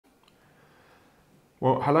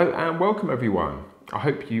Well, hello and welcome everyone. I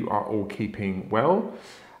hope you are all keeping well.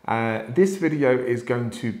 This video is going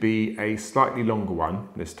to be a slightly longer one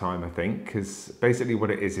this time, I think, because basically what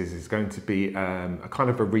it is it's going to be a kind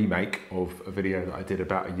of a remake of a video that I did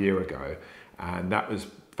about a year ago, and that was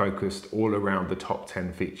focused all around the top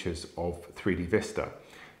 10 features of 3D Vista.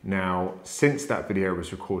 Now, since that video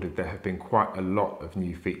was recorded, there have been quite a lot of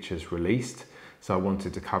new features released, so I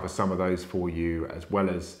wanted to cover some of those for you, as well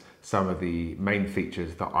as some of the main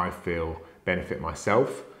features that I feel benefit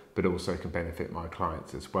myself, but also can benefit my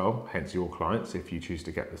clients as well, hence your clients if you choose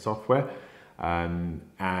to get the software.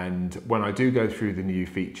 And when I do go through the new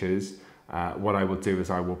features, what I will do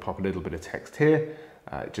is I will pop a little bit of text here,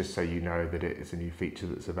 just so you know that it is a new feature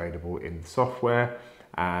that's available in the software.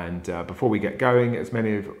 And before we get going, as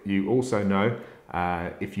many of you also know,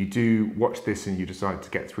 if you do watch this and you decide to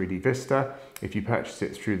get 3D Vista, if you purchase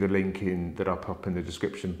it through the link that I'll pop in the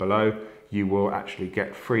description below, you will actually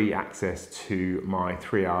get free access to my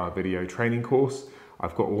 3-hour video training course.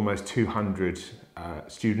 I've got almost 200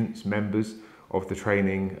 students, members of the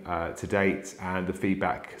training to date, and the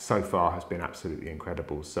feedback so far has been absolutely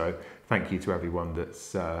incredible. So thank you to everyone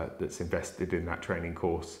that's invested in that training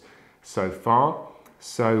course so far.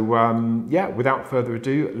 So yeah, without further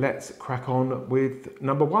ado, let's crack on with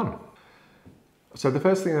number one. So the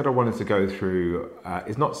first thing that I wanted to go through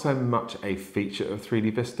is not so much a feature of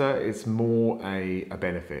 3D Vista, it's more a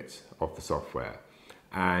benefit of the software.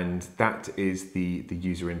 And that is the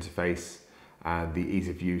user interface and the ease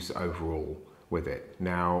of use overall with it.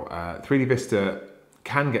 Now, 3D Vista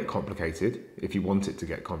can get complicated if you want it to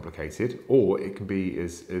get complicated, or it can be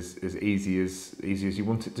as easy as you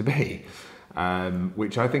want it to be.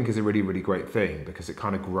 Which I think is a really great thing, because it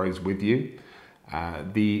kind of grows with you.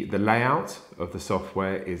 The layout of the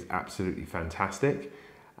software is absolutely fantastic,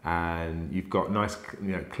 and you've got nice,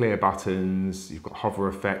 clear buttons. You've got hover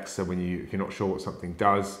effects, so if you're not sure what something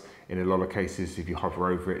does, in a lot of cases, if you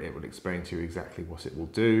hover over it, it will explain to you exactly what it will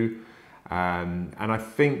do. And I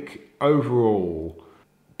think overall,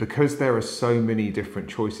 because there are so many different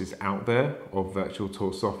choices out there of virtual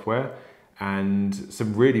tour software, and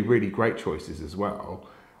some really great choices as well,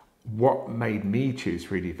 what made me choose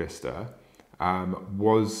 3D Vista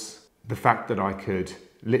was the fact that I could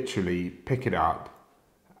literally pick it up,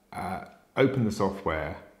 open the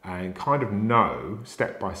software, and kind of know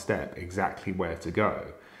step by step exactly where to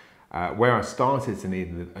go. Where I started to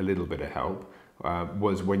need a little bit of help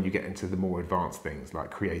was when you get into the more advanced things like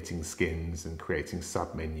creating skins and creating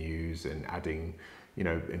submenus and adding,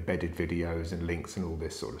 embedded videos and links and all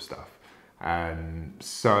this sort of stuff.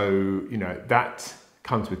 So, that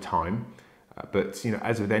comes with time, but,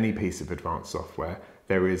 as with any piece of advanced software,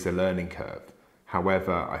 there is a learning curve.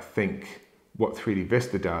 However, I think what 3D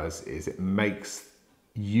Vista does is it makes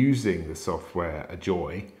using the software a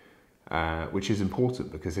joy, which is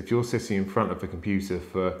important, because if you're sitting in front of a computer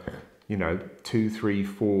for, 2, 3,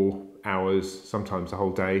 4 hours, sometimes a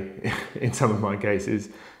whole day, in some of my cases,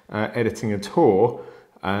 editing a tour,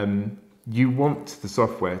 you want the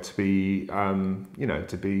software to be,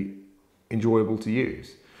 to be enjoyable to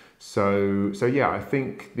use. So yeah, I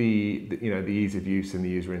think the ease of use and the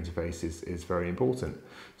user interface is very important.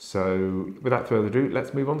 So without further ado,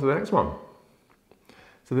 let's move on to the next one.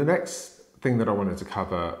 So the next thing that I wanted to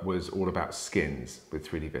cover was all about skins with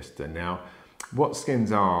 3D Vista. Now, what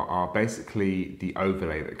skins are basically the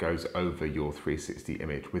overlay that goes over your 360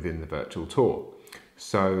 image within the virtual tour.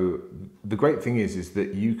 So the great thing is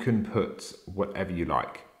that you can put whatever you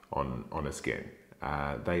like on a skin.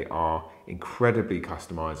 They are incredibly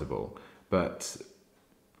customizable, but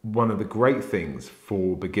one of the great things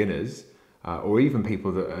for beginners, or even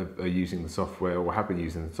people that are using the software or have been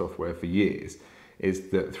using the software for years, is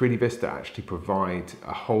that 3D Vista actually provide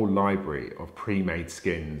a whole library of pre-made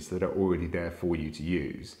skins that are already there for you to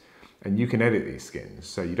use. And you can edit these skins,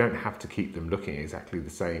 so you don't have to keep them looking exactly the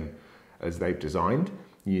same as they've designed.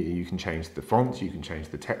 You can change the font, you can change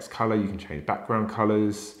the text color, you can change background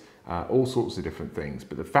colors, all sorts of different things.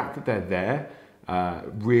 But the fact that they're there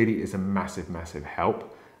really is a massive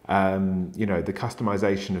help. The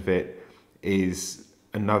customization of it is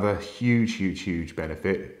another huge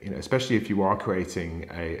benefit, especially if you are creating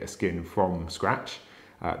a skin from scratch.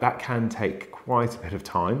 That can take quite a bit of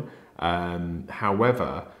time.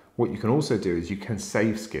 However, what you can also do is you can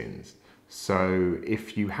save skins. So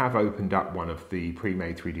if you have opened up one of the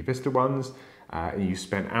pre-made 3D Vista ones, and you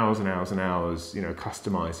spent hours and hours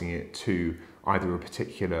customizing it to either a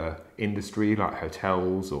particular industry like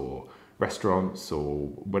hotels or restaurants or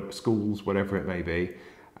schools, whatever it may be,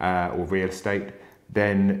 or real estate,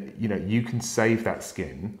 then you can save that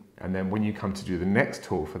skin And then when you come to do the next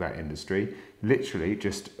tour for that industry, literally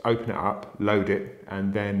just open it up, load it,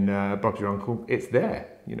 and then Bob's your uncle, it's there,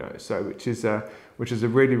 you know, so which is a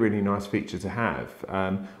really, really nice feature to have.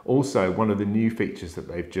 Also, one of the new features that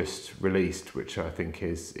they've just released, which I think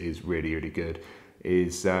is really, really good,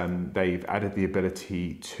 is they've added the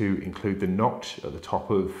ability to include the notch at the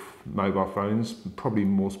top of mobile phones, probably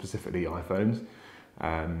more specifically iPhones,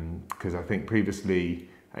 because I think previously,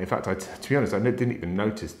 in fact, to be honest, I didn't even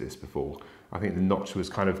notice this before. I think the notch was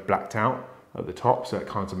kind of blacked out at the top, so it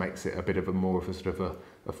kind of makes it a bit of a more of a sort of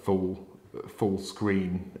a full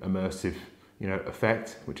screen immersive, you know,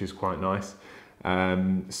 effect, which is quite nice.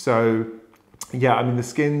 So yeah, I mean, the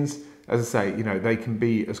skins, as I say, you know, they can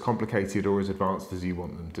be as complicated or as advanced as you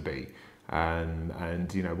want them to be.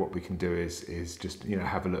 And you know, what we can do is just, you know,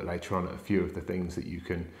 have a look later on at a few of the things that you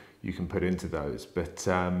can put into those. But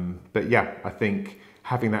yeah, I think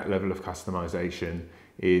having that level of customization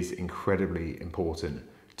is incredibly important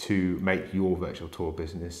to make your virtual tour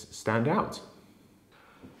business stand out.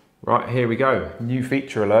 Right, here we go. New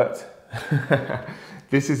feature alert.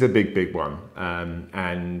 This is a big one,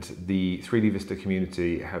 and the 3D Vista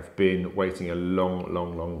community have been waiting a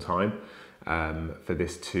long time for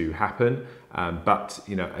this to happen. But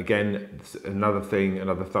you know, again, another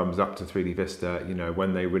thumbs up to 3D Vista. You know,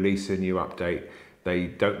 when they release a new update, they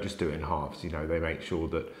don't just do it in halves. You know, they make sure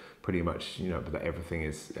that pretty much, you know, that everything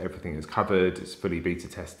is covered. It's fully beta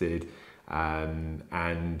tested,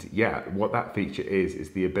 and yeah, what that feature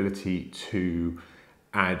is the ability to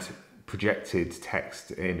add projected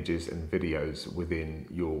text, images and videos within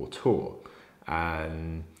your tour.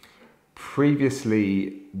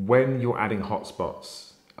 Previously, when you're adding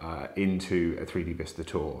hotspots into a 3D Vista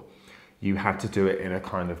tour, you had to do it in a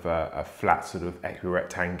kind of a flat sort of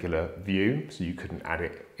equirectangular view, so you couldn't add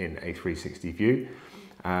it in a 360 view.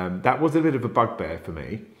 That was a bit of a bugbear for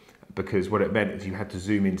me, because what it meant is you had to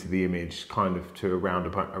zoom into the image kind of to around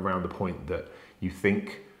the point that you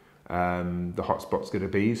think the hotspot's going to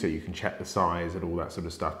be, so you can check the size and all that sort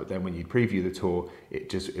of stuff. But then when you preview the tour,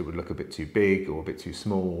 it would look a bit too big or a bit too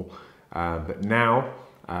small. But now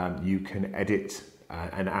you can edit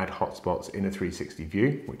and add hotspots in a 360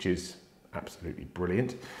 view, which is absolutely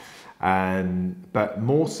brilliant. But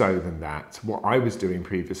more so than that, what I was doing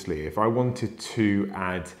previously, if I wanted to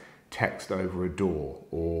add text over a door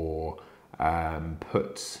or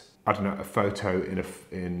put, I don't know, a photo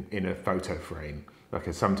in a photo frame,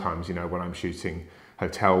 like sometimes, you know, when I'm shooting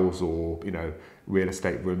hotels or, you know, real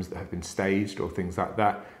estate rooms that have been staged or things like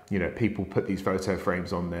that, you know, people put these photo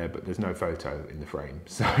frames on there, but there's no photo in the frame.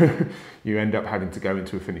 So you end up having to go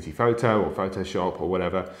into Affinity Photo or Photoshop or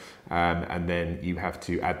whatever, and then you have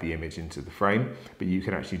to add the image into the frame. But you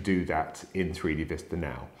can actually do that in 3D Vista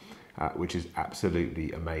now, which is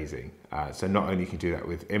absolutely amazing. So not only can you do that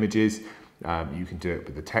with images, you can do it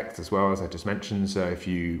with the text as well, as I just mentioned. So if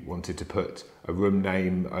you wanted to put a room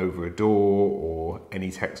name over a door or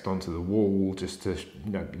any text onto the wall just to,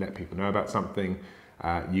 you know, let people know about something,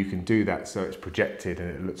 you can do that so it's projected and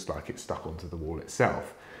it looks like it's stuck onto the wall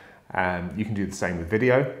itself. You can do the same with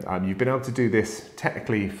video. You've been able to do this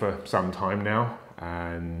technically for some time now,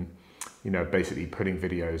 you know, basically putting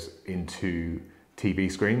videos into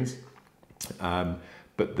TV screens.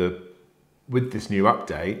 But with this new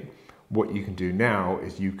update, what you can do now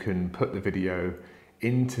is you can put the video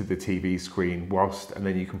into the TV screen and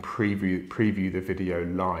then you can preview the video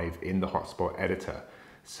live in the hotspot editor.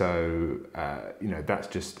 So, you know, that's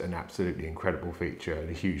just an absolutely incredible feature and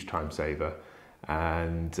a huge time saver.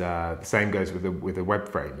 And the same goes with a web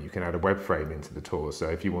frame. You can add a web frame into the tour. So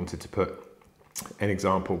if you wanted to put an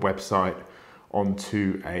example website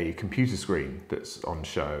onto a computer screen that's on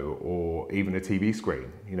show, or even a TV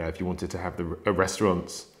screen, you know, if you wanted to have a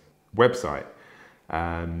restaurant's website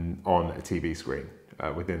on a TV screen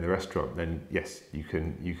within the restaurant, then yes, you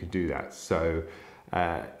can do that. So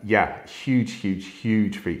yeah, huge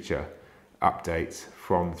feature updates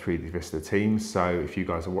from the 3D Vista team. So if you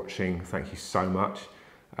guys are watching, thank you so much.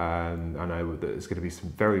 I know that there's going to be some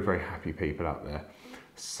very happy people out there.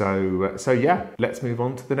 So yeah, let's move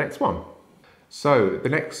on to the next one. So the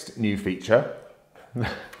next new feature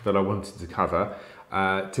that I wanted to cover,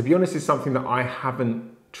 to be honest, is something that I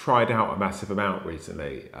haven't tried out a massive amount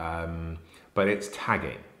recently, but it's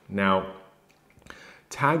tagging. Now,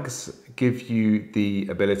 tags give you the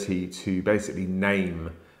ability to basically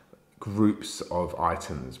name groups of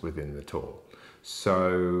items within the tour.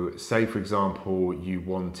 So say, for example, you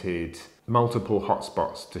wanted multiple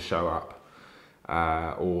hotspots to show up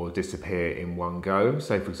or disappear in one go.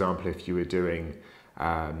 Say, for example, if you were doing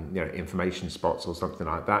you know, information spots or something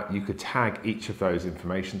like that, you could tag each of those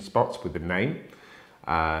information spots with a name.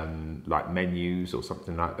 like menus or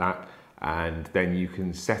something like that. And then you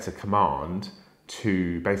can set a command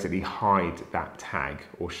to basically hide that tag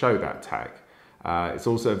or show that tag. It's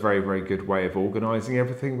also a very, very good way of organizing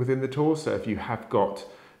everything within the tour. So if you have got,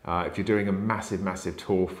 if you're doing a massive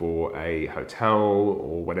tour for a hotel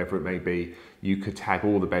or whatever it may be, you could tag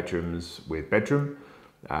all the bedrooms with bedroom,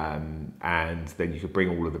 and then you could bring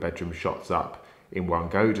all of the bedroom shots up in one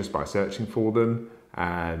go just by searching for them.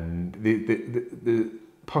 And the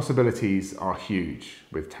possibilities are huge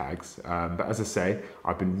with tags, but as I say,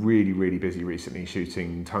 I've been really busy recently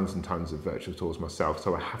shooting tons and tons of virtual tours myself,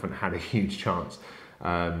 so I haven't had a huge chance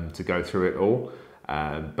to go through it all.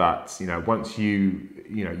 But once you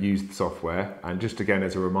use the software, and just again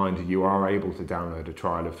as a reminder, you are able to download a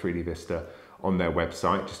trial of 3D Vista on their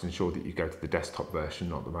website. Just ensure that you go to the desktop version,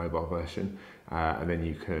 not the mobile version, and then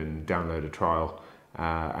you can download a trial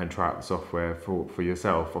and try out the software for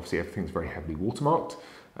yourself. Obviously everything's very heavily watermarked,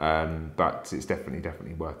 but it's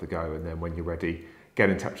definitely worth the go. And then when you're ready, get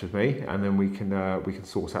in touch with me, and then we can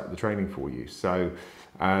sort out the training for you. So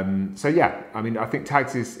yeah, I mean, I think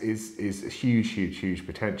tags is a huge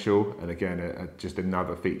potential, and again just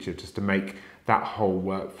another feature just to make that whole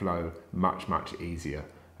workflow much easier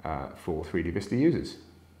for 3D Vista users.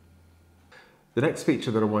 The next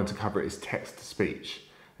feature that I wanted to cover is text to speech.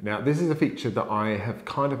 Now, this is a feature that I have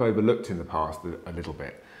kind of overlooked in the past a little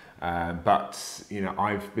bit, but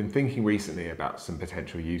I've been thinking recently about some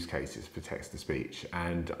potential use cases for text to speech,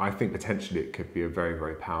 and I think potentially it could be a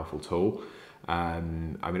very powerful tool. I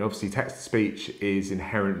mean, obviously text to speech is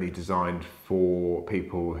inherently designed for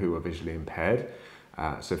people who are visually impaired.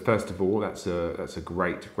 So first of all, that's a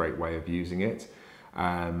great way of using it.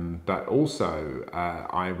 But also,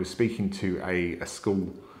 I was speaking to a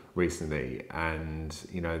school recently, and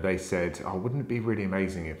they said, oh, wouldn't it be really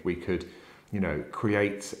amazing if we could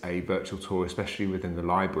create a virtual tour, especially within the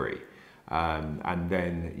library, and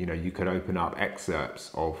then you could open up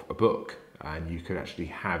excerpts of a book, and you could actually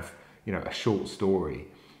have a short story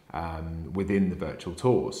within the virtual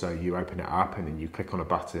tour. So you open it up and then you click on a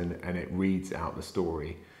button and it reads out the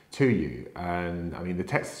story to you. And I mean, the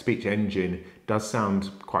text-to-speech engine does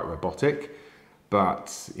sound quite robotic,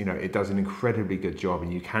 but it does an incredibly good job,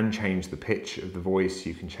 and you can change the pitch of the voice,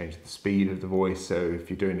 you can change the speed of the voice. So if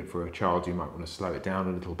you're doing it for a child, you might want to slow it down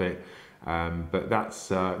a little bit. But that's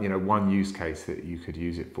one use case that you could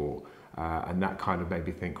use it for. And that kind of made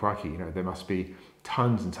me think, crikey, there must be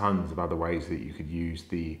tons and tons of other ways that you could use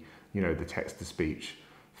the text-to-speech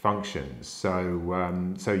functions.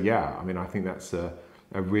 So yeah, I mean, I think that's a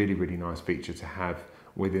really nice feature to have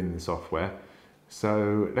within the software.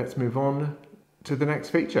 So let's move on to the next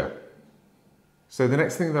feature. So the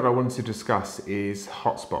next thing that I wanted to discuss is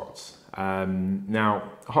hotspots.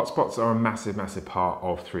 Now, hotspots are a massive part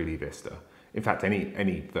of 3D Vista. In fact,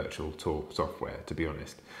 any virtual tour software, to be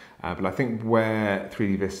honest. But I think where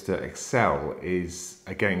 3D Vista excel is,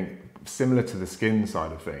 again, similar to the skin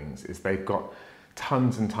side of things, is they've got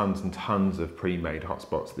tons and tons of pre-made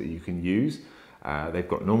hotspots that you can use. They've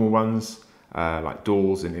got normal ones, like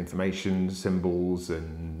doors and information symbols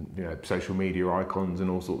and social media icons and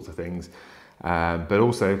all sorts of things. But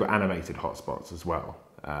also they've got animated hotspots as well,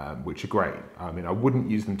 which are great. I mean, I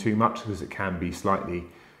wouldn't use them too much because it can be slightly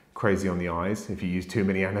crazy on the eyes if you use too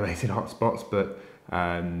many animated hotspots, but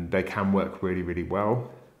they can work really well.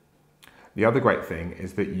 The other great thing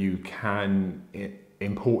is that you can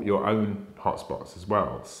import your own hotspots as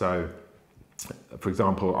well. So, for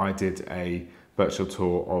example, I did a virtual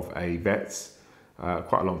tour of a vet's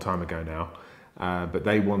quite a long time ago now, but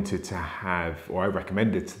they wanted to have, or I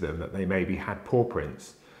recommended to them that they maybe had paw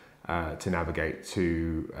prints to navigate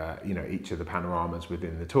to each of the panoramas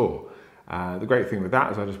within the tour. The great thing with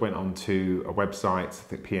that is I just went onto a website, I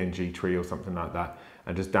think PNG Tree or something like that,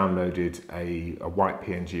 and just downloaded a white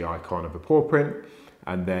PNG icon of a paw print,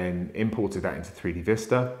 and then imported that into 3D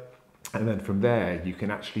Vista. And then from there, you can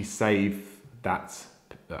actually save that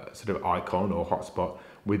sort of icon or hotspot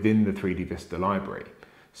within the 3D Vista library.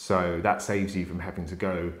 So that saves you from having to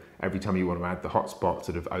go every time you want to add the hotspot,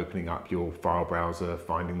 sort of opening up your file browser,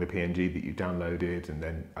 finding the PNG that you downloaded, and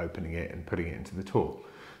then opening it and putting it into the tour.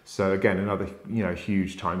 So again, another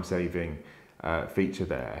huge time-saving feature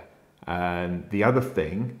there. And the other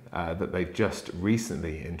thing that they've just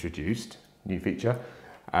recently introduced, new feature,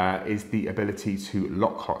 is the ability to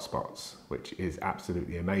lock hotspots, which is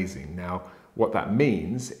absolutely amazing. Now, what that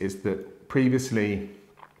means is that previously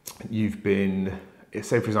you've been,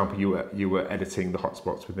 say for example, you were editing the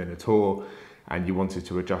hotspots within a tour, and you wanted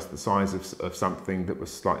to adjust the size of something that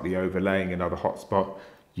was slightly overlaying another hotspot.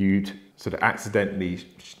 You'd sort of accidentally,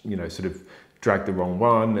 sort of drag the wrong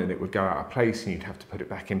one and it would go out of place and you'd have to put it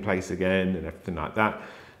back in place again and everything like that.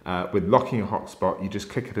 With locking a hotspot, you just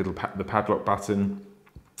click the padlock button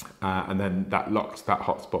and then that locks that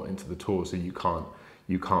hotspot into the tour, so you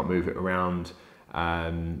can't move it around,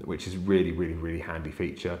 which is really handy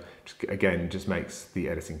feature. Just makes the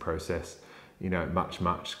editing process,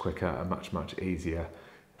 much quicker and much easier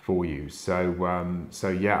for you. So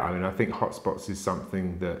yeah, I mean, I think Hotspots is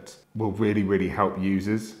something that will really help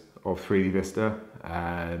users of 3D Vista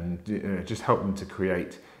and just help them to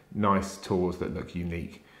create nice tours that look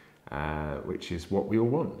unique, which is what we all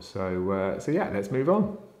want. So yeah, let's move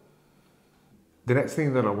on. The next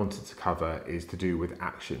thing that I wanted to cover is to do with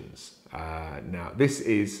actions. Now, this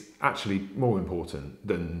is actually more important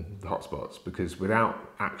than the hotspots, because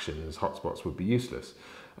without actions, hotspots would be useless.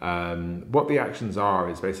 What the actions are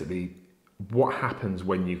is basically what happens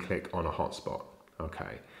when you click on a hotspot.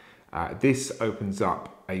 Okay, this opens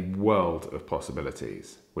up a world of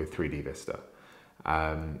possibilities with 3D Vista,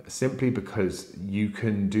 simply because you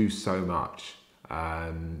can do so much.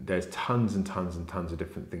 There's tons and tons of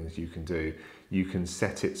different things you can do. You can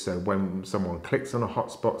set it so when someone clicks on a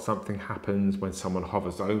hotspot, something happens. When someone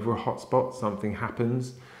hovers over a hotspot, something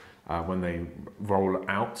happens. When they roll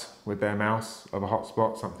out with their mouse of a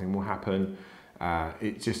hotspot, something will happen.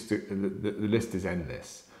 The list is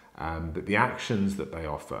endless. But the actions that they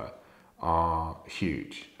offer are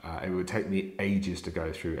huge. It would take me ages to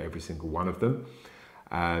go through every single one of them.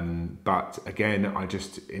 But again, I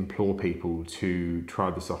just implore people to try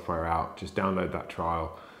the software out. Just download that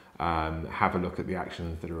trial, have a look at the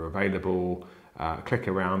actions that are available, click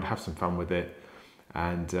around, have some fun with it,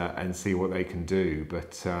 and see what they can do.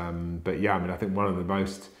 But yeah, I mean, I think one of the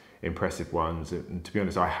most impressive ones, and to be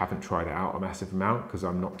honest, I haven't tried it out a massive amount because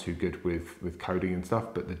I'm not too good with coding and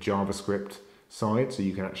stuff, but the JavaScript side, so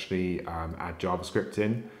you can actually add JavaScript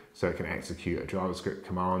in, so it can execute a JavaScript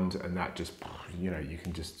command, and that just, you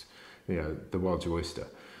can just, the world's your oyster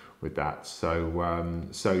with that.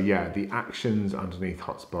 So yeah, the actions underneath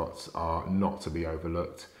hotspots are not to be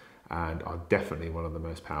overlooked and are definitely one of the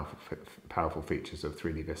most powerful features of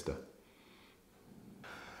 3D Vista.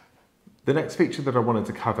 The next feature that I wanted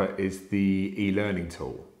to cover is the e-learning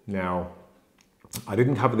tool. Now, I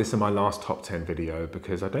didn't cover this in my last top 10 video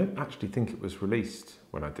because I don't actually think it was released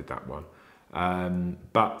when I did that one.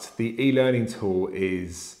 But the e-learning tool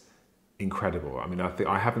is incredible. I mean,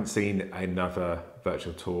 I haven't seen another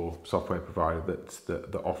virtual tour software provider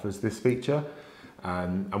that offers this feature.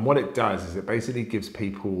 And what it does is it basically gives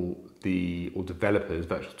people, or developers,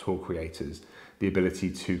 virtual tour creators, the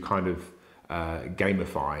ability to kind of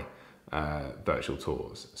gamify virtual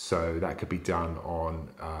tours. So that could be done on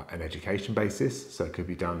an education basis. So it could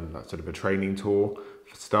be done like sort of a training tour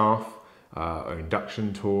for staff, or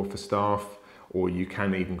induction tour for staff, or you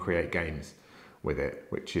can even create games with it,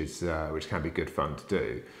 which can be good fun to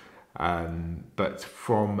do. But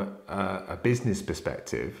from a business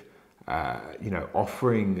perspective,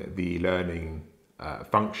 offering the learning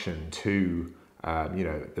function to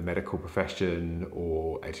the medical profession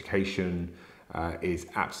or education is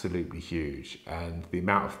absolutely huge, and the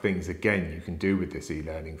amount of things again you can do with this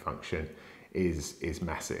e-learning function is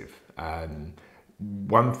massive.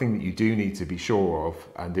 One thing that you do need to be sure of,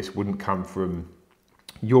 and this wouldn't come from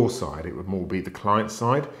your side, it would more be the client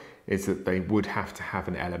side, is that they would have to have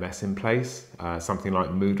an LMS in place, something like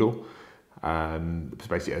Moodle. It's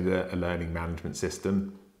basically a learning management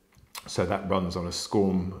system. So that runs on a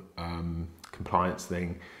SCORM compliance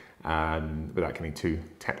thing, without getting too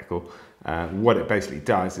technical. What it basically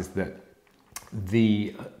does is that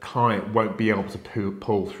the client won't be able to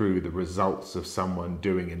pull through the results of someone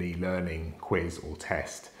doing an e-learning quiz or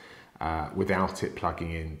test without it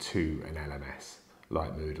plugging into an LMS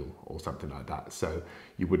like Moodle or something like that. So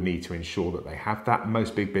you would need to ensure that they have that.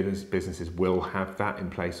 Most big businesses will have that in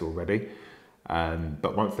place already.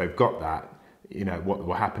 But once they've got that, what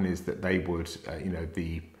will happen is that they would,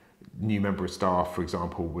 the new member of staff, for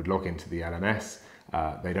example, would log into the LMS,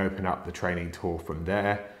 they'd open up the training tour from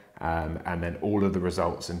there, and then all of the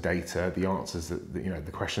results and data, the answers that,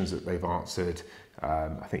 the questions that they've answered,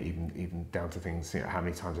 I think even down to things, how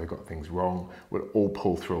many times they got things wrong, would all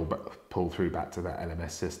pull through back to that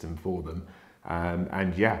LMS system for them.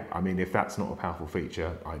 And yeah, I mean, if that's not a powerful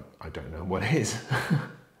feature, I don't know what is.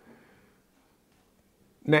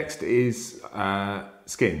 Next is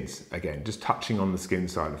skins. Again, just touching on the skin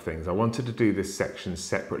side of things. I wanted to do this section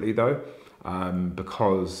separately though,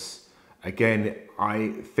 because again, I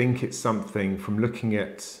think it's something, from looking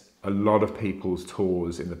at a lot of people's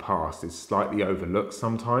tours in the past, it's slightly overlooked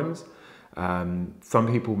sometimes. Some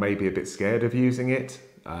people may be a bit scared of using it,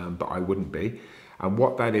 but I wouldn't be. And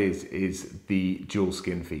what that is the dual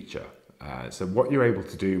skin feature. So what you're able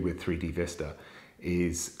to do with 3D Vista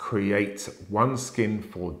is create one skin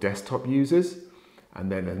for desktop users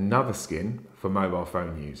and then another skin for mobile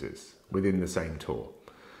phone users within the same tour.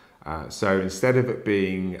 So instead of it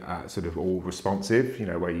being sort of all responsive, you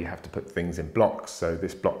know, where you have to put things in blocks, so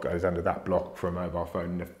this block goes under that block for a mobile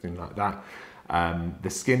phone and everything like that, the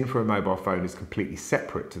skin for a mobile phone is completely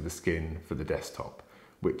separate to the skin for the desktop,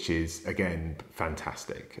 which is, again,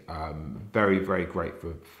 fantastic. Very, very great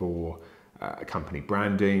for company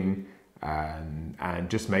branding and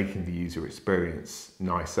just making the user experience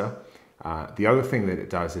nicer. The other thing that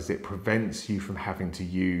it does is it prevents you from having to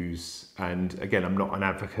use, and again, I'm not an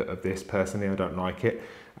advocate of this personally, I don't like it,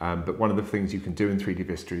 but one of the things you can do in 3D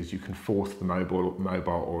Vista is you can force the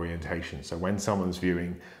mobile orientation. So when someone's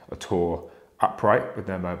viewing a tour upright with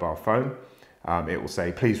their mobile phone, it will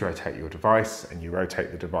say, please rotate your device, and you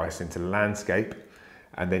rotate the device into landscape,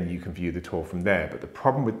 and then you can view the tour from there. But the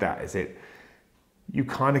problem with that is you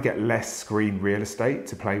kind of get less screen real estate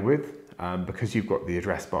to play with. Because you've got the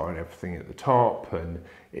address bar and everything at the top, and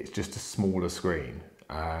it's just a smaller screen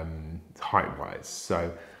height-wise.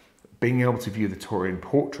 So being able to view the tour in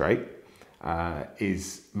portrait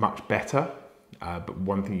is much better. But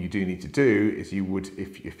one thing you do need to do is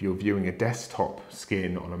if you're viewing a desktop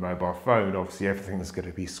skin on a mobile phone, obviously everything's going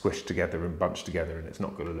to be squished together and bunched together, and it's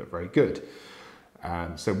not going to look very good.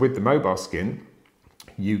 So with the mobile skin,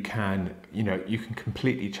 you can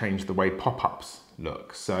completely change the way pop-ups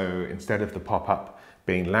look. So instead of the pop-up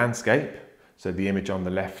being landscape, so the image on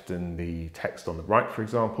the left and the text on the right, for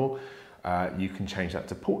example, you can change that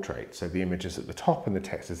to portrait. So the image is at the top and the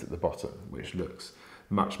text is at the bottom, which looks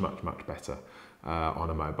much, much, much better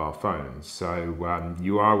on a mobile phone. So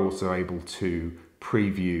you are also able to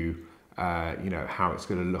preview, how it's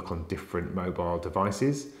going to look on different mobile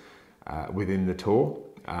devices within the tour.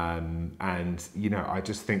 I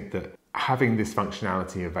just think that having this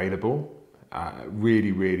functionality available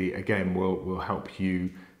really, again, will help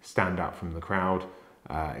you stand out from the crowd.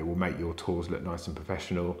 It will make your tours look nice and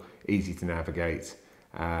professional, easy to navigate,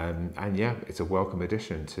 and yeah, it's a welcome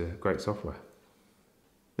addition to great software.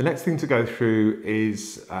 The next thing to go through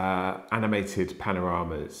is animated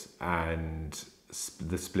panoramas and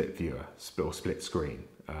the split viewer, or split screen,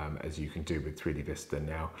 as you can do with 3D Vista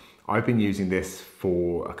now. I've been using this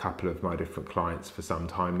for a couple of my different clients for some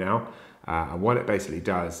time now. And what it basically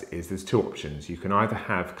does is there's two options. You can either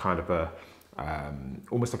have kind of a,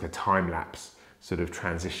 almost like a time-lapse sort of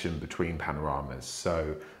transition between panoramas.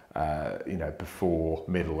 So, before,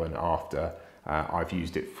 middle and after. I've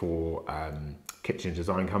used it for kitchen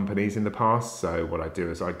design companies in the past. So what I do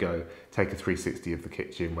is I go take a 360 of the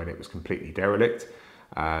kitchen when it was completely derelict,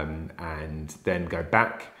 and then go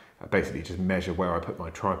back, basically just measure where I put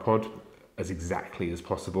my tripod as exactly as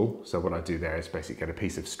possible. So what I do there is basically get a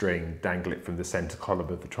piece of string, dangle it from the center column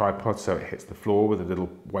of the tripod so it hits the floor with a little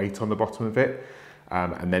weight on the bottom of it,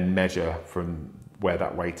 and then measure from where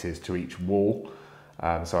that weight is to each wall.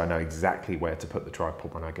 So I know exactly where to put the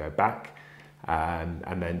tripod when I go back,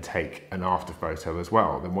 and then take an after photo as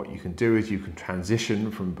well. Then what you can do is you can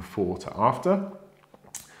transition from before to after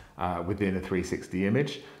within a 360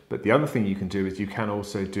 image. But the other thing you can do is you can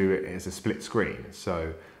also do it as a split screen.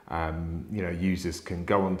 So users can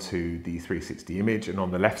go onto the 360 image, and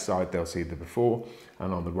on the left side they'll see the before,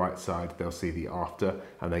 and on the right side they'll see the after,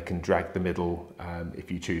 and they can drag the middle.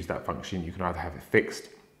 If you choose that function, you can either have it fixed,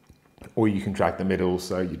 or you can drag the middle,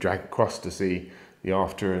 so you drag across to see the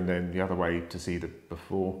after and then the other way to see the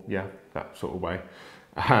before, yeah, that sort of way.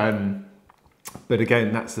 But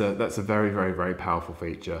again, that's a very, very, very powerful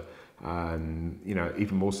feature. Even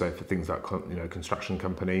more so for things like construction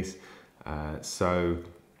companies. So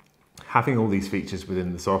having all these features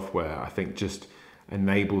within the software, I think, just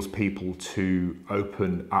enables people to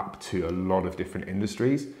open up to a lot of different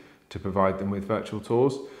industries to provide them with virtual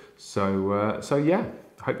tours. So yeah,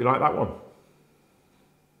 I hope you like that one.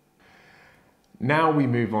 Now we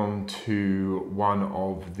move on to one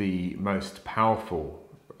of the most powerful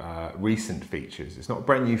recent features. It's not a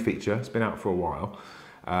brand new feature, it's been out for a while.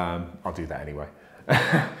 I'll do that anyway.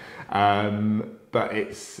 But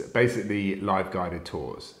it's basically live guided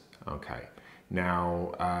tours. Okay.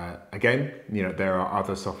 Now, again, there are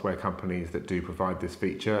other software companies that do provide this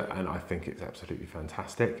feature, and I think it's absolutely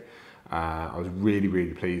fantastic. I was really,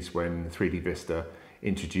 really pleased when 3D Vista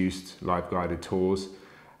introduced live guided tours.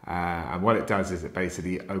 And what it does is it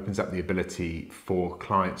basically opens up the ability for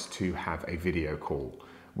clients to have a video call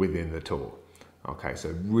within the tour. Okay, so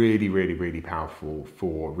really, really, really powerful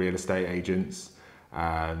for real estate agents,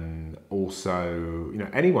 Also,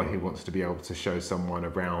 anyone who wants to be able to show someone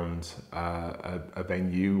around a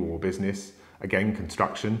venue or business. Again,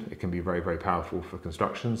 construction, it can be very, very powerful for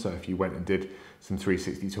construction. So if you went and did some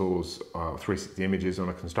 360 tours or 360 images on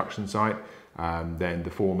a construction site, then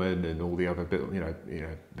the foreman and all the other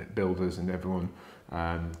builders and everyone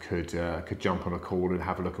could jump on a call and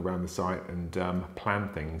have a look around the site and plan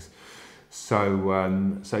things. So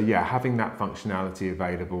yeah, having that functionality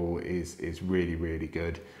available is really, really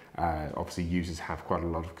good. Obviously, users have quite a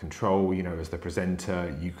lot of control. As the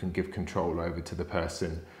presenter, you can give control over to the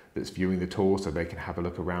person that's viewing the tour so they can have a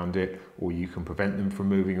look around it, or you can prevent them from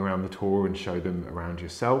moving around the tour and show them around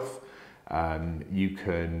yourself. You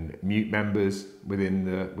can mute members within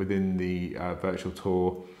the virtual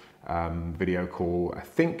tour video call. I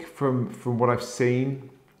think from what I've seen,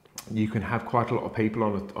 you can have quite a lot of people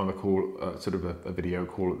on a call, sort of a video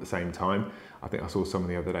call at the same time. I think I saw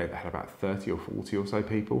someone the other day that had about 30 or 40 or so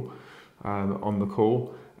people on the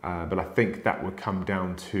call. But I think that would come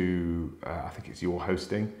down to, I think it's your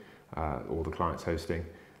hosting or the client's hosting,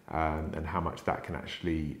 and how much that can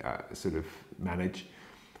actually sort of manage.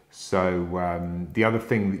 So the other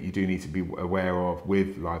thing that you do need to be aware of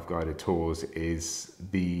with live guided tours is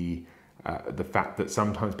the fact that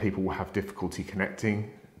sometimes people will have difficulty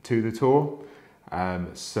connecting to the tour.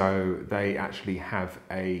 So they actually have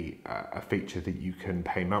a feature that you can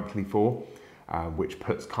pay monthly for, which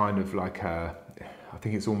puts kind of like I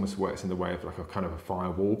think it's almost works in the way of like a kind of a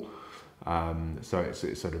firewall. So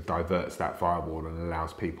it sort of diverts that firewall and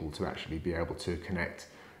allows people to actually be able to connect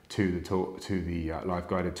to the tour, to the live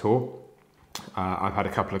guided tour. I've had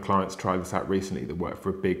a couple of clients try this out recently that work for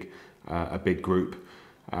a big group.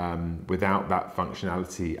 Without that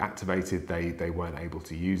functionality activated, they weren't able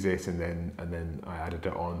to use it, and then I added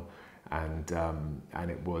it on, and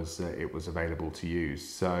it was available to use.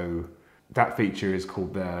 So that feature is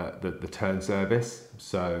called the turn service.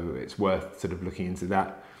 So it's worth sort of looking into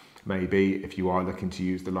that. Maybe if you are looking to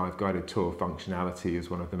use the live guided tour functionality as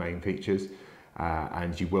one of the main features,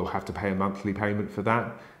 and you will have to pay a monthly payment for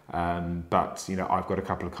that. But I've got a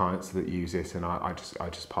couple of clients that use it, and I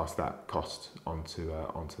just pass that cost onto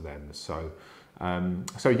them. So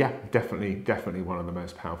yeah, definitely one of the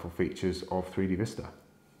most powerful features of 3D Vista.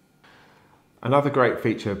 Another great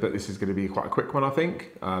feature, but this is going to be quite a quick one, I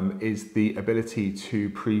think, is the ability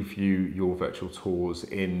to preview your virtual tours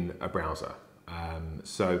in a browser.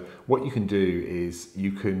 So what you can do is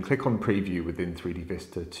you can click on preview within 3D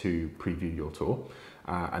Vista to preview your tour,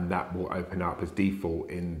 and that will open up as default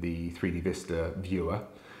in the 3D Vista viewer.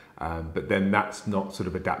 But then that's not sort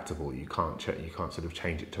of adaptable. You can't sort of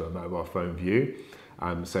change it to a mobile phone view.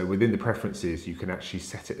 So within the preferences, you can actually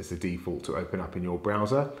set it as a default to open up in your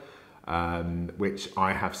browser, which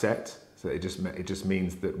I have set. So it just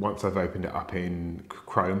means that once I've opened it up in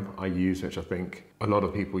Chrome, which I think a lot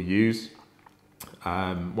of people use.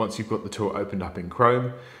 Once you've got the tour opened up in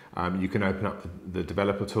Chrome, you can open up the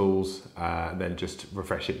developer tools, and then just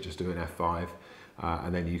refresh it, just do an F5,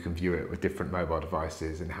 and then you can view it with different mobile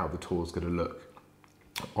devices and how the tour is going to look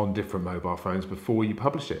on different mobile phones before you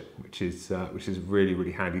publish it, which is a really,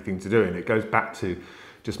 really handy thing to do. And it goes back to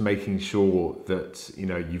just making sure that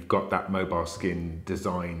you've got that mobile skin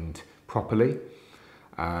designed properly.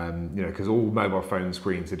 Because all mobile phone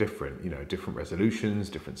screens are different, different resolutions,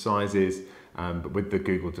 different sizes. But with the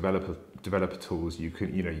Google developer tools, you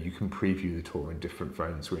can preview the tour in different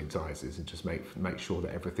phone screen sizes and just make sure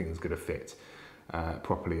that everything is going to fit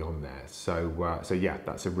properly on there. So yeah,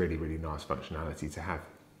 that's a really, really nice functionality to have.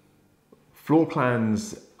 Floor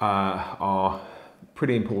plans are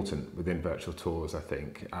pretty important within virtual tours, I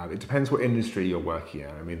think. It depends what industry you're working in.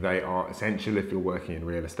 I mean, they are essential if you're working in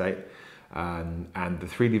real estate. And the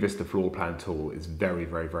 3D Vista floor plan tool is very,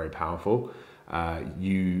 very, very powerful.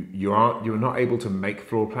 You're not able to make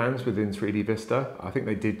floor plans within 3D Vista. I think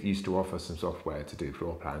they did used to offer some software to do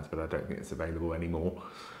floor plans, but I don't think it's available anymore.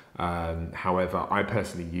 However, I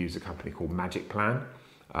personally use a company called Magic Plan,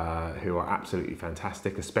 who are absolutely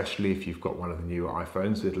fantastic, especially if you've got one of the newer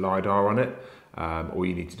iPhones with LiDAR on it. All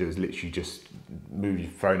you need to do is literally just move your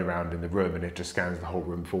phone around in the room and it just scans the whole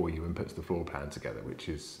room for you and puts the floor plan together, which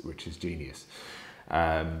is genius.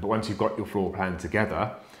 But once you've got your floor plan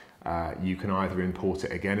together, you can either import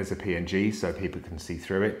it again as a PNG so people can see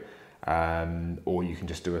through it, or you can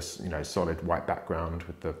just do a solid white background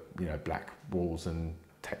with the black walls and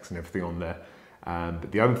text and everything on there. But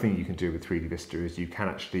the other thing you can do with 3D Vista is you can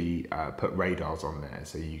actually put radars on there,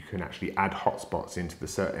 so you can actually add hotspots into the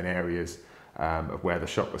certain areas of where the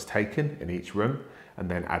shot was taken in each room,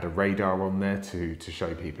 and then add a radar on there to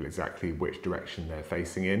show people exactly which direction they're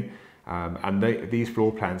facing in. And these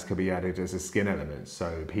floor plans can be added as a skin element,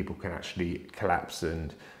 so people can actually collapse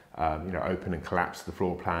and open and collapse the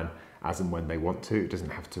floor plan as and when they want to. It doesn't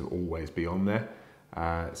have to always be on there.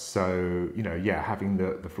 Having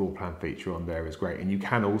the floor plan feature on there is great. And you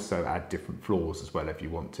can also add different floors as well if you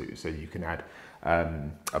want to. So you can add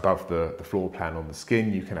above the floor plan on the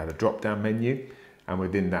skin, you can add a drop down menu, and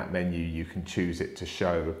within that menu you can choose it to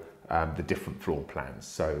show the different floor plans.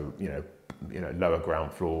 So lower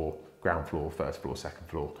ground floor, first floor, second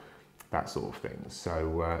floor, that sort of thing.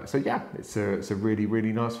 So yeah, it's a really,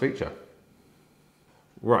 really nice feature.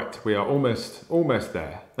 Right, we are almost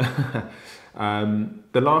there.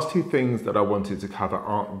 The last two things that I wanted to cover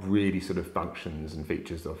aren't really sort of functions and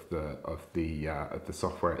features of the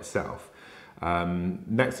software itself.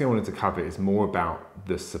 Next thing I wanted to cover is more about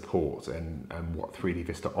the support and what 3D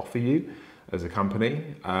Vista offer you as a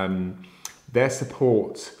company. Their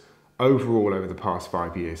support overall over the past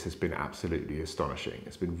 5 years has been absolutely astonishing.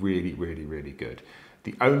 It's been really, really, really good.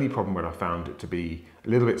 The only problem when I found it to be a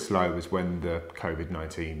little bit slow was when the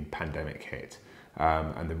COVID-19 pandemic hit.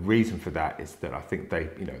 And the reason for that is that I think they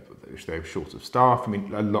were short of staff. I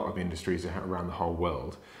mean, a lot of industries around the whole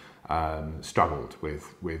world struggled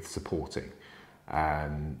with supporting.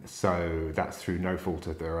 So that's through no fault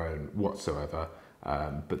of their own whatsoever.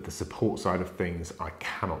 But the support side of things, I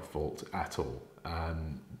cannot fault at all.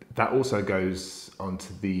 That also goes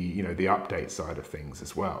onto the update side of things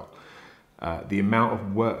as well. The amount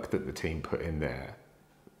of work that the team put in there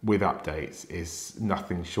with updates is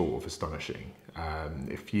nothing short of astonishing.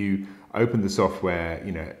 If you open the software,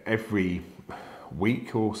 every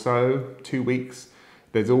week or so, 2 weeks,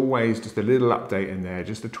 there's always just a little update in there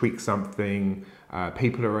just to tweak something.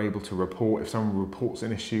 People are able to report. If someone reports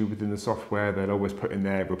an issue within the software, they'll always put in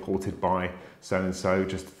there reported by so-and-so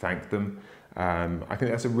just to thank them. I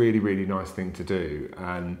think that's a really, really nice thing to do.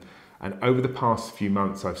 And over the past few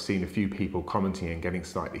months, I've seen a few people commenting and getting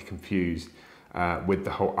slightly confused with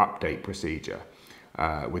the whole update procedure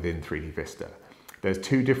within 3D Vista. There's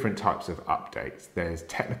two different types of updates. There's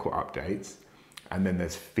technical updates, and then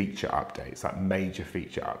there's feature updates, like major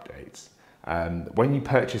feature updates. When you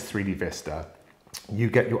purchase 3D Vista, you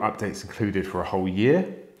get your updates included for a whole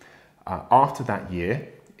year. After that year,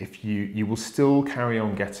 if you will still carry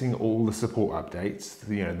on getting all the support updates,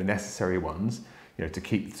 the necessary ones, to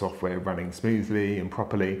keep the software running smoothly and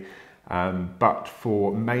properly. But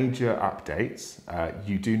for major updates,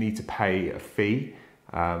 you do need to pay a fee,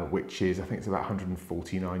 which is, I think it's about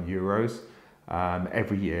 149 euros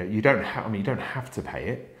every year. You don't have to pay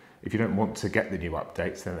it. If you don't want to get the new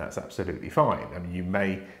updates, then that's absolutely fine. I mean, you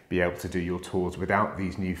may be able to do your tours without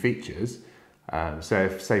these new features. So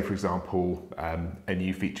if, say for example, a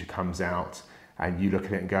new feature comes out and you look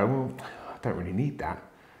at it and go, well, I don't really need that.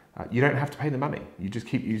 You don't have to pay the money. You just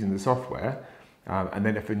keep using the software. And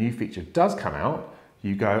then if a new feature does come out,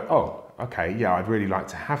 you go, oh, okay, yeah, I'd really like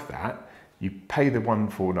to have that. You pay the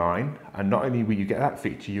 149, and not only will you get that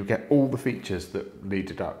feature, you'll get all the features that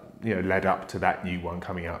led up to that new one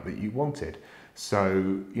coming out that you wanted.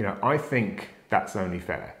 So, I think that's only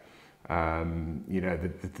fair.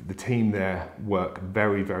 The team there work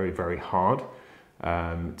very, very, very hard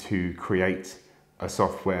to create a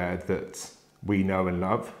software that we know and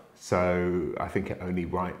love. So I think it's only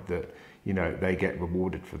right that, they get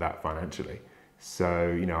rewarded for that financially.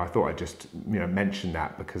 So, I thought I'd just, mention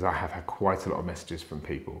that because I have had quite a lot of messages from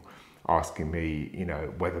people asking me,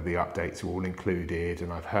 whether the updates are all included.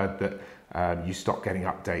 And I've heard that you stop getting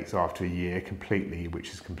updates after a year completely,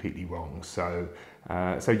 which is completely wrong. So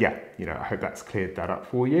yeah, I hope that's cleared that up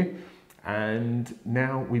for you. And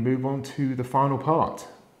now we move on to the final part.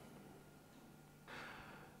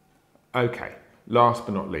 Okay. Last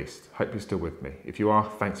but not least, hope you're still with me. If you are,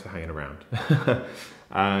 thanks for hanging around.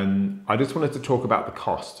 I just wanted to talk about the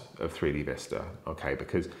cost of 3D Vista, okay?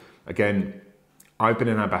 Because again, I've been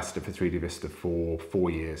an ambassador for 3D Vista for 4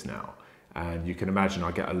 years now. And you can imagine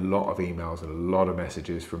I get a lot of emails and a lot of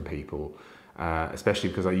messages from people, especially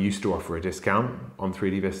because I used to offer a discount on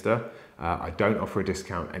 3D Vista. I don't offer a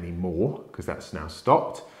discount anymore because that's now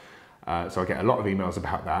stopped. So I get a lot of emails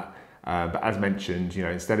about that. But as mentioned,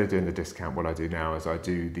 instead of doing the discount, what I do now is I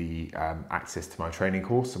do the access to my training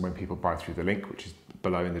course. And when people buy through the link, which is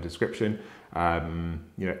below in the description,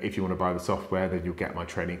 if you want to buy the software, then you'll get my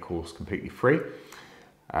training course completely free.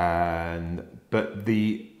 But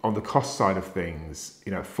on the cost side of things,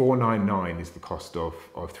 $499 is the cost of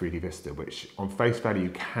 3D Vista, which on face value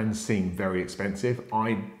can seem very expensive.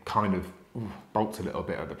 I kind of balked a little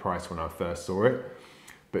bit at the price when I first saw it.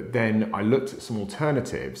 But then I looked at some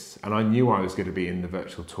alternatives and I knew I was going to be in the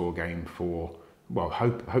virtual tour game for, well,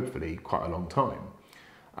 hopefully quite a long time.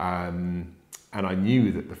 And I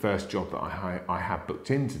knew that the first job that I had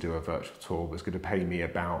booked in to do a virtual tour was going to pay me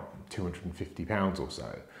about £250 or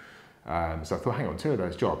so. So I thought, hang on, 2 of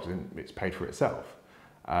those jobs and it's paid for itself,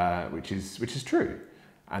 which is true.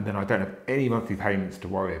 And then I don't have any monthly payments to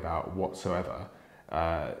worry about whatsoever,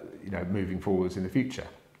 moving forwards in the future.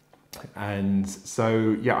 And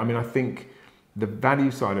so, yeah, I mean, I think the value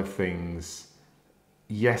side of things,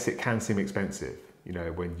 yes, it can seem expensive,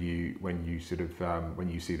 when you see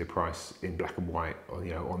the price in black and white, or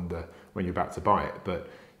when you're about to buy it. But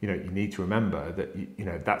you need to remember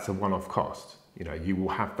that that's a one-off cost. You will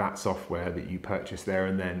have that software that you purchase there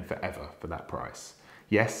and then forever for that price.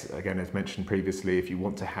 Yes, again, as mentioned previously, if you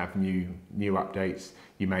want to have new updates,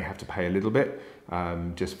 you may have to pay a little bit,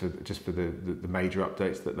 just for the major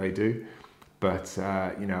updates that they do. But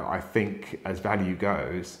I think as value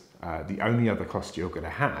goes, the only other cost you're going to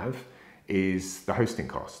have is the hosting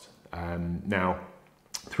cost. Now,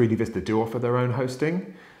 3D Vista do offer their own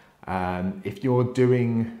hosting. If you're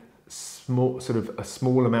doing a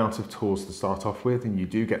small amount of tours to start off with, and you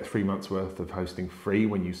do get 3 months worth of hosting free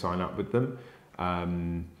when you sign up with them,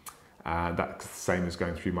 that's the same as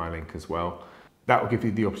going through my link as well. That will give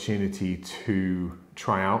you the opportunity to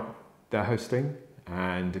try out their hosting.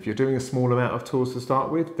 And if you're doing a small amount of tours to start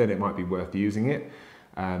with, then it might be worth using it.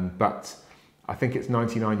 But I think it's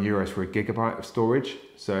 €99 for a gigabyte of storage.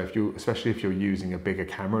 So especially if you're using a bigger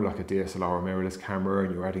camera, like a DSLR or mirrorless camera,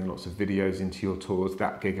 and you're adding lots of videos into your tours,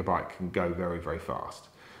 that gigabyte can go very, very fast.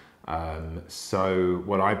 So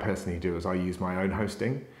what I personally do is I use my own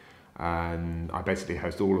hosting, and I basically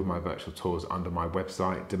host all of my virtual tours under my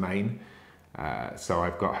website domain. So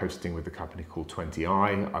I've got hosting with a company called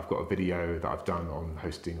 20i. I've got a video that I've done on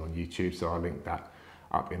hosting on YouTube, so I'll link that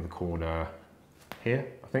up in the corner here,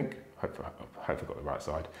 I think. Hope I got the right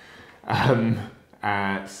side.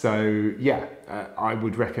 So yeah, I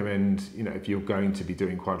would recommend, if you're going to be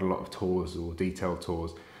doing quite a lot of tours or detailed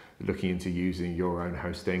tours, looking into using your own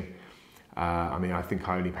hosting. I mean, I think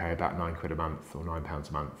I only pay about £9 a month or £9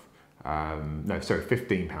 a month. No, sorry,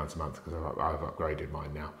 £15 a month, because I've upgraded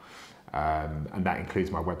mine now. And that includes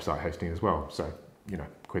my website hosting as well. So,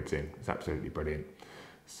 quids in, it's absolutely brilliant.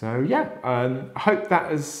 So yeah, I hope that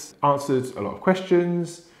has answered a lot of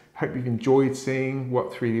questions. Hope you've enjoyed seeing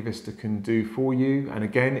what 3D Vista can do for you. And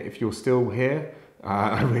again, if you're still here,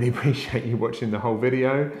 I really appreciate you watching the whole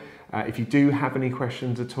video. If you do have any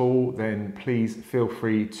questions at all, then please feel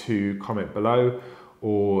free to comment below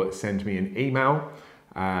or send me an email.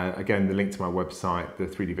 Again, the link to my website, the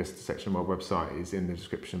 3D Vista section of my website, is in the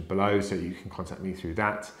description below, so you can contact me through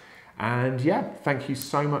that. And yeah, thank you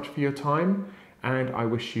so much for your time, and I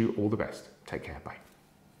wish you all the best. Take care, bye.